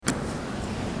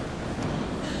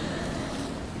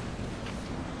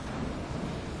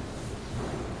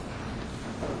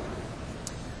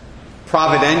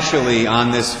Providentially,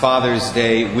 on this Father's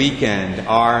Day weekend,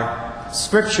 our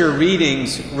scripture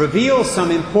readings reveal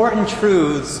some important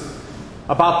truths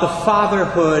about the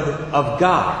fatherhood of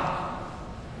God,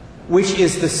 which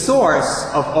is the source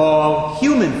of all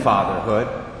human fatherhood,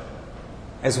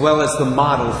 as well as the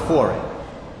model for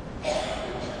it.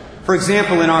 For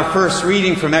example, in our first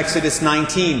reading from Exodus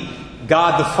 19,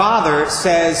 God the Father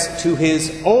says to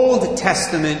his Old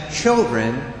Testament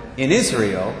children in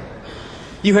Israel,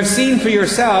 "You have seen for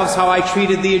yourselves how I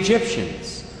treated the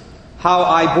Egyptians, how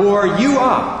I bore you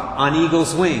up on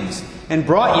eagle's wings and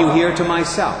brought you here to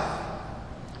myself.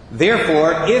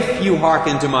 Therefore, if you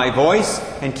hearken to my voice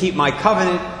and keep my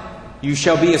covenant, you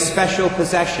shall be a special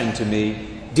possession to me,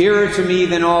 dearer to me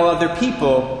than all other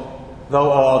people, though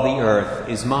all the earth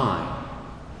is mine."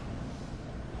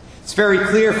 It's very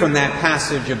clear from that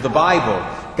passage of the Bible.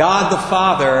 God the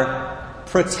Father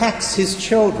protects his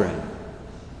children.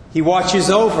 He watches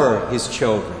over his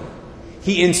children.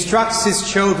 He instructs his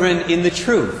children in the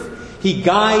truth. He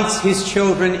guides his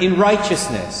children in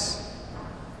righteousness.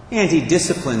 And he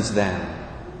disciplines them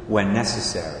when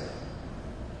necessary.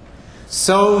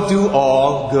 So do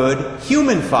all good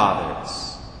human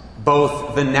fathers,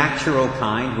 both the natural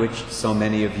kind, which so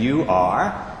many of you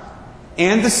are,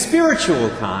 and the spiritual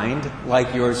kind,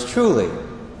 like yours truly.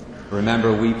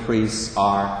 Remember, we priests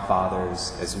are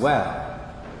fathers as well.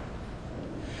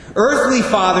 Earthly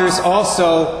fathers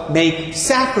also make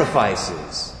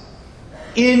sacrifices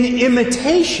in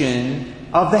imitation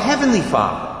of the Heavenly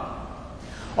Father.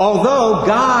 Although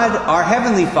God, our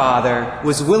Heavenly Father,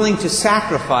 was willing to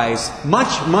sacrifice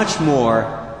much, much more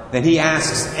than he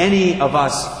asks any of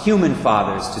us human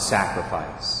fathers to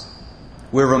sacrifice.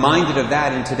 We're reminded of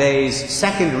that in today's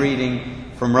second reading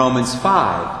from Romans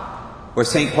 5, where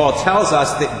St. Paul tells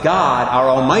us that God, our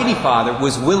Almighty Father,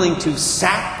 was willing to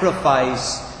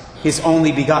sacrifice his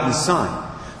only begotten Son,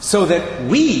 so that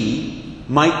we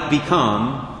might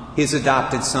become his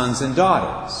adopted sons and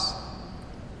daughters.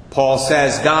 Paul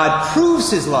says God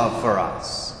proves his love for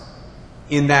us,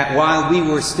 in that while we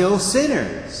were still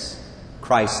sinners,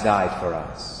 Christ died for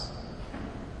us.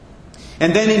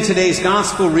 And then in today's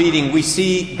gospel reading, we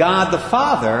see God the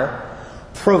Father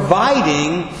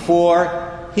providing for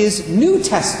his New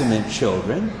Testament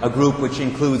children, a group which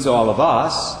includes all of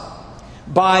us,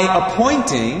 by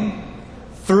appointing,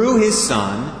 through his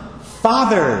Son,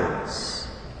 fathers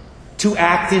to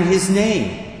act in his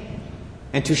name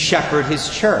and to shepherd his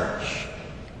church.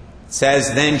 It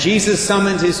says, "Then Jesus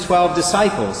summoned his 12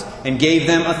 disciples and gave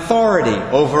them authority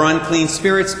over unclean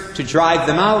spirits to drive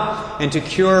them out and to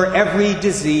cure every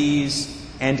disease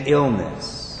and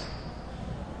illness."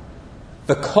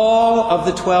 The call of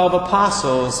the 12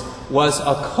 apostles was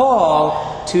a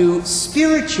call to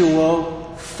spiritual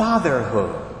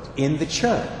fatherhood in the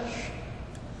church.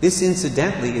 This,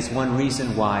 incidentally, is one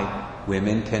reason why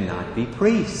women cannot be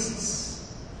priests.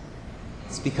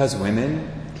 It's because women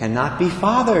cannot be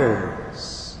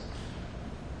fathers.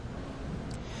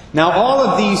 Now, all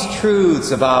of these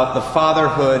truths about the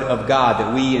fatherhood of God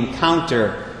that we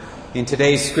encounter in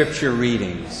today's scripture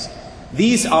readings,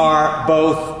 these are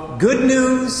both good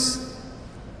news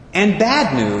and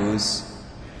bad news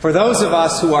for those of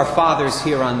us who are fathers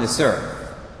here on this earth.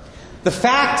 The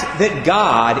fact that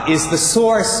God is the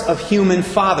source of human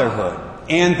fatherhood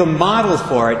and the model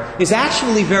for it is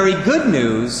actually very good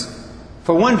news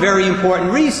for one very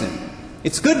important reason.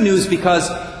 It's good news because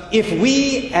if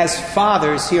we as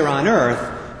fathers here on earth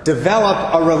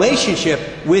develop a relationship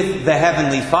with the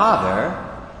Heavenly Father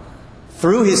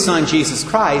through his Son Jesus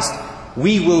Christ,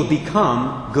 we will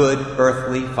become good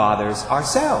earthly fathers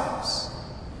ourselves.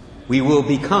 We will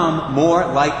become more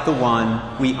like the one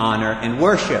we honor and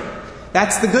worship.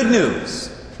 That's the good news.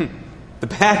 The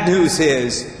bad news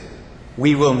is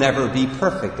we will never be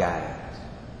perfect at it.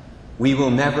 We will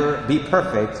never be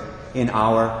perfect in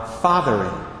our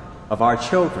fathering of our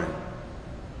children,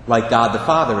 like God the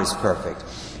Father is perfect.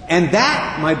 And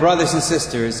that, my brothers and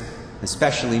sisters,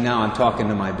 especially now I'm talking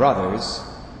to my brothers,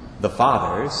 the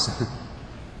fathers,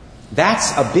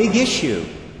 that's a big issue.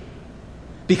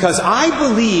 Because I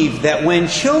believe that when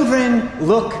children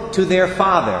look to their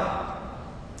father,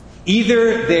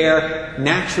 either their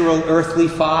natural earthly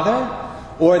father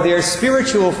or their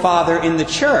spiritual father in the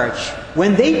church,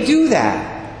 when they do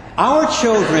that, our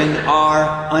children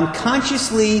are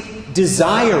unconsciously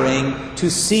desiring to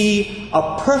see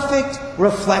a perfect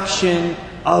reflection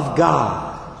of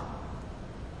God,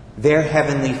 their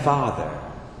Heavenly Father.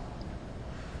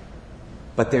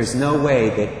 But there's no way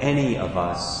that any of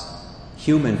us,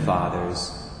 human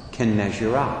fathers, can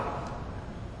measure up.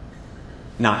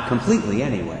 Not completely,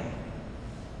 anyway.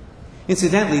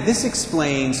 Incidentally, this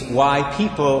explains why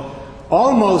people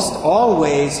almost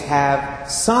always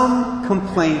have some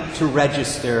complaint to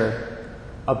register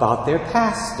about their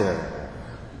pastor,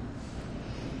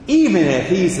 even if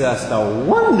he's just a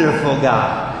wonderful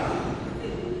guy,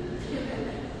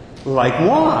 like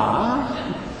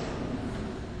moi.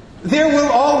 There will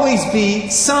always be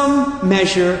some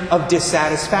measure of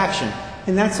dissatisfaction,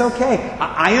 and that's okay.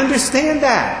 I understand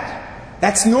that.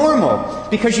 That's normal,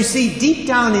 because you see, deep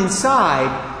down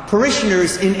inside,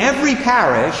 parishioners in every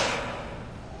parish,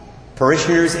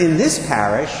 parishioners in this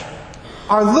parish,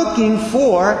 are looking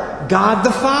for God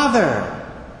the Father.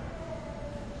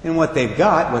 And what they've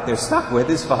got, what they're stuck with,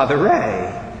 is Father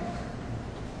Ray,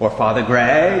 or Father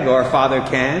Greg, or Father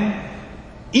Ken,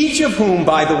 each of whom,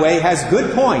 by the way, has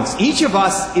good points. Each of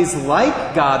us is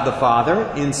like God the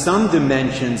Father in some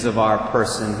dimensions of our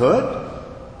personhood.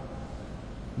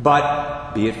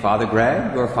 But, be it Father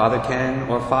Greg, or Father Ken,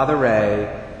 or Father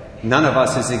Ray, none of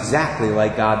us is exactly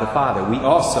like God the Father. We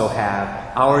also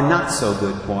have our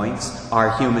not-so-good points,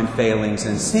 our human failings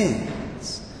and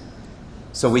sins.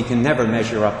 So we can never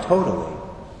measure up totally.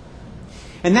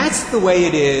 And that's the way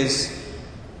it is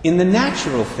in the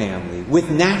natural family, with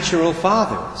natural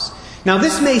fathers. Now,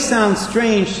 this may sound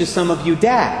strange to some of you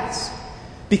dads,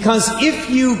 because if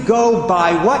you go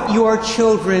by what your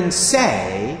children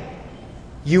say,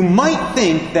 you might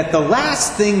think that the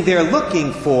last thing they're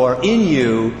looking for in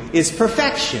you is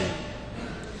perfection.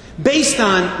 Based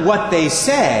on what they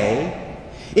say,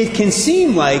 it can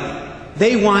seem like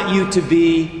they want you to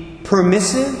be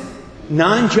permissive,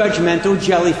 non-judgmental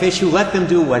jellyfish who let them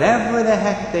do whatever the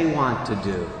heck they want to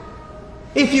do,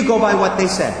 if you go by what they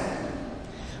say.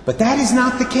 But that is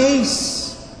not the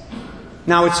case.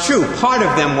 Now, it's true, part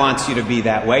of them wants you to be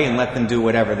that way and let them do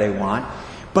whatever they want.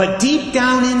 But deep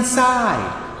down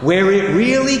inside, where it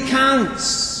really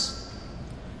counts,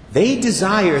 they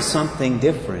desire something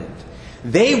different.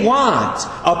 They want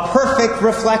a perfect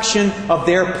reflection of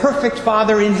their perfect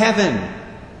Father in heaven,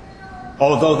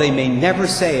 although they may never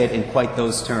say it in quite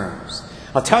those terms.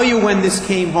 I'll tell you when this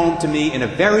came home to me in a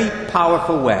very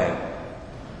powerful way.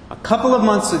 A couple of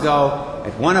months ago,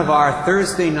 at one of our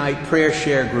Thursday night prayer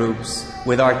share groups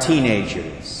with our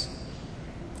teenagers,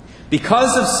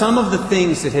 because of some of the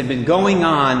things that had been going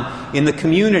on in the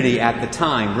community at the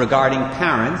time regarding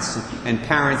parents and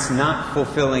parents not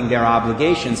fulfilling their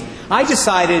obligations, I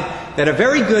decided that a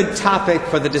very good topic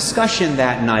for the discussion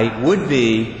that night would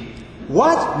be,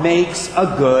 what makes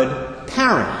a good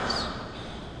parent?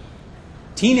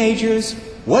 Teenagers,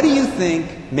 what do you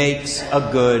think makes a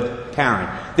good parent?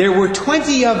 There were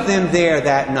 20 of them there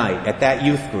that night at that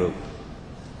youth group.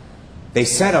 They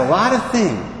said a lot of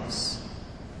things.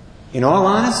 In all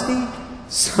honesty,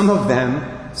 some of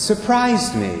them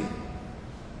surprised me.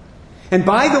 And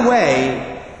by the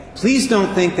way, please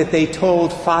don't think that they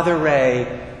told Father Ray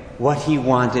what he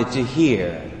wanted to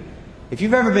hear. If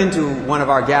you've ever been to one of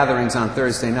our gatherings on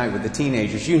Thursday night with the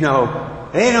teenagers, you know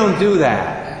they don't do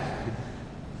that.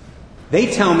 They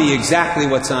tell me exactly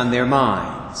what's on their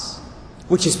minds,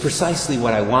 which is precisely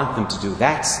what I want them to do.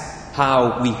 That's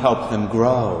how we help them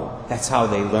grow. That's how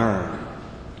they learn.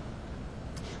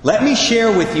 Let me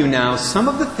share with you now some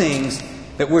of the things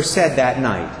that were said that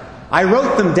night. I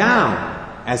wrote them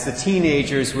down as the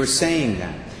teenagers were saying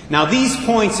them. Now, these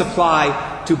points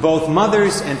apply to both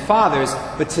mothers and fathers,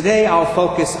 but today I'll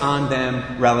focus on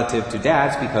them relative to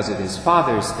dads because it is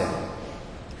Father's Day.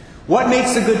 What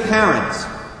makes a good parent?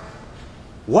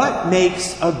 What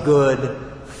makes a good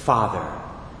father?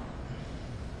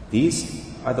 These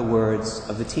are the words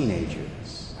of the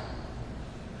teenagers.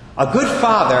 A good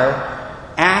father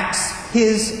acts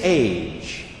his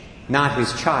age, not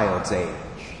his child's age.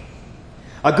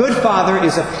 A good father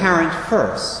is a parent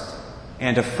first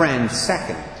and a friend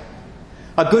second.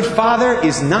 A good father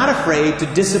is not afraid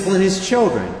to discipline his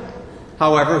children.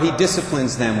 However, he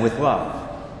disciplines them with love.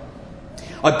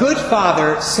 A good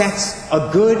father sets a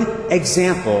good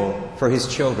example for his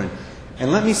children.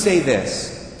 And let me say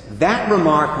this, that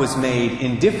remark was made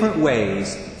in different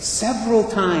ways several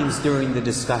times during the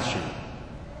discussion.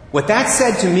 What that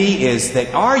said to me is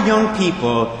that our young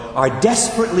people are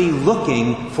desperately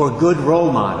looking for good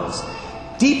role models.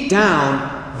 Deep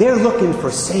down, they're looking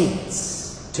for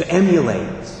saints to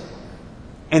emulate.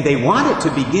 And they want it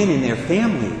to begin in their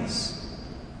families,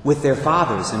 with their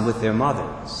fathers and with their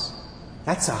mothers.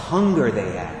 That's a hunger they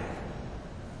have.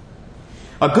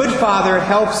 A good father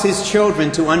helps his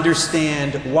children to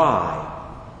understand why.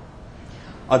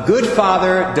 A good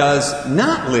father does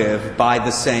not live by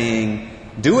the saying,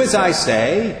 "Do as I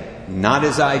say, not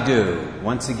as I do."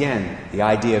 Once again, the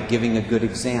idea of giving a good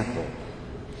example.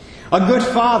 A good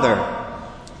father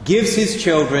gives his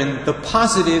children the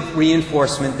positive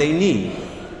reinforcement they need.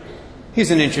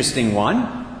 Here's an interesting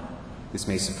one. This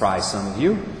may surprise some of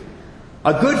you.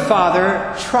 A good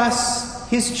father trusts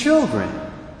his children,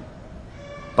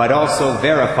 but also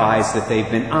verifies that they've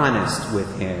been honest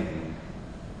with him.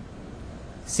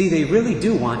 See, they really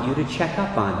do want you to check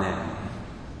up on them.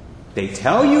 They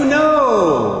tell you,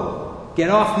 no, get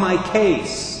off my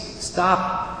case,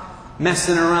 stop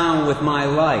messing around with my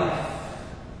life.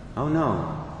 Oh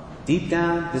no, deep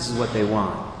down, this is what they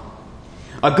want.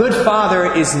 A good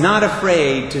father is not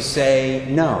afraid to say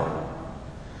no.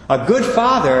 A good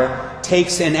father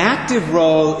takes an active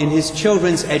role in his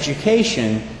children's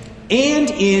education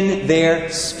and in their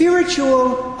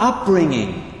spiritual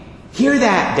upbringing. Hear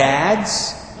that,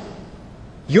 dads?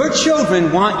 Your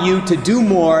children want you to do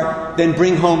more than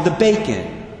bring home the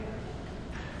bacon.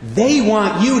 They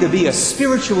want you to be a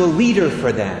spiritual leader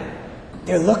for them.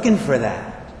 They're looking for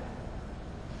that.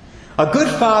 A good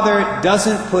father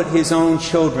doesn't put his own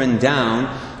children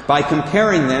down by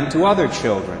comparing them to other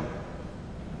children.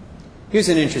 Here's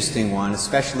an interesting one,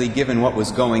 especially given what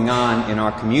was going on in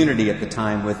our community at the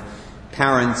time with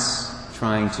parents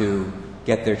trying to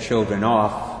get their children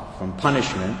off from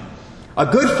punishment. A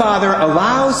good father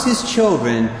allows his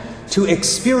children to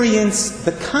experience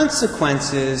the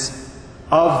consequences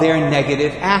of their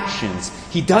negative actions.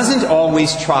 He doesn't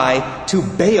always try to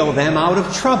bail them out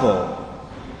of trouble.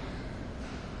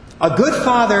 A good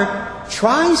father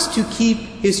tries to keep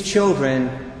his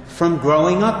children from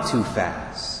growing up too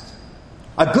fast.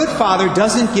 A good father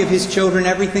doesn't give his children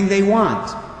everything they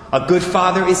want. A good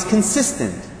father is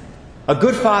consistent. A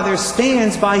good father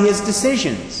stands by his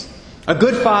decisions. A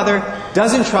good father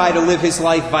doesn't try to live his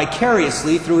life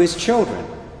vicariously through his children.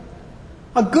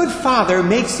 A good father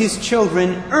makes his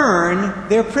children earn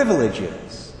their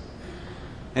privileges.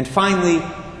 And finally,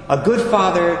 a good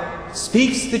father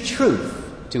speaks the truth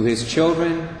to his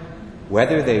children,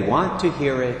 whether they want to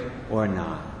hear it or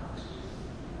not.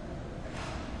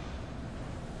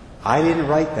 I didn't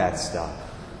write that stuff.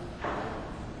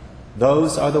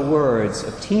 Those are the words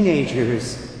of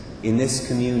teenagers in this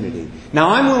community. Now,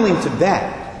 I'm willing to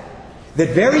bet that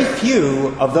very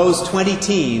few of those 20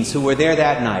 teens who were there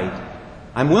that night,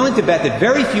 I'm willing to bet that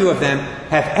very few of them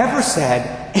have ever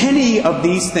said any of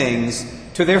these things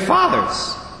to their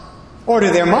fathers or to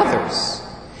their mothers.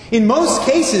 In most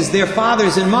cases, their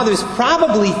fathers and mothers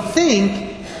probably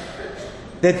think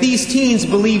that these teens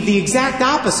believe the exact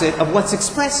opposite of what's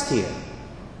expressed here.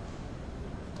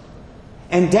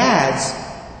 And dads,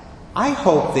 I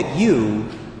hope that you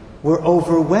were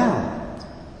overwhelmed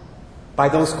by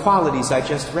those qualities I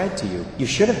just read to you. You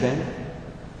should have been.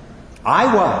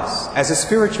 I was, as a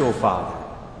spiritual father.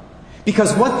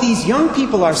 Because what these young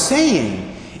people are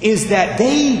saying is that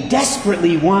they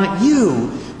desperately want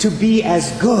you to be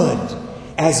as good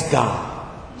as God.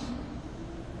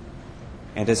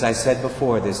 And as I said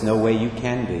before, there's no way you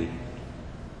can be.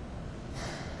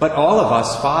 But all of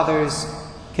us, fathers,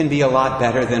 can be a lot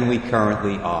better than we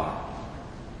currently are.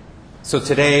 So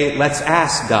today, let's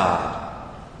ask God,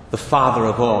 the Father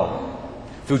of all,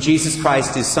 through Jesus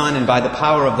Christ, His Son, and by the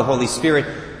power of the Holy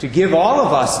Spirit, to give all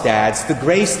of us dads the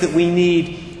grace that we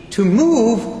need to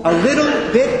move a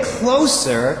little bit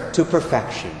closer to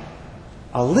perfection.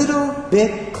 A little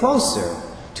bit closer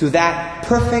to that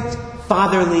perfect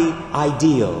fatherly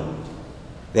ideal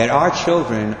that our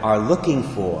children are looking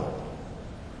for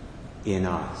in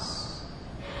us.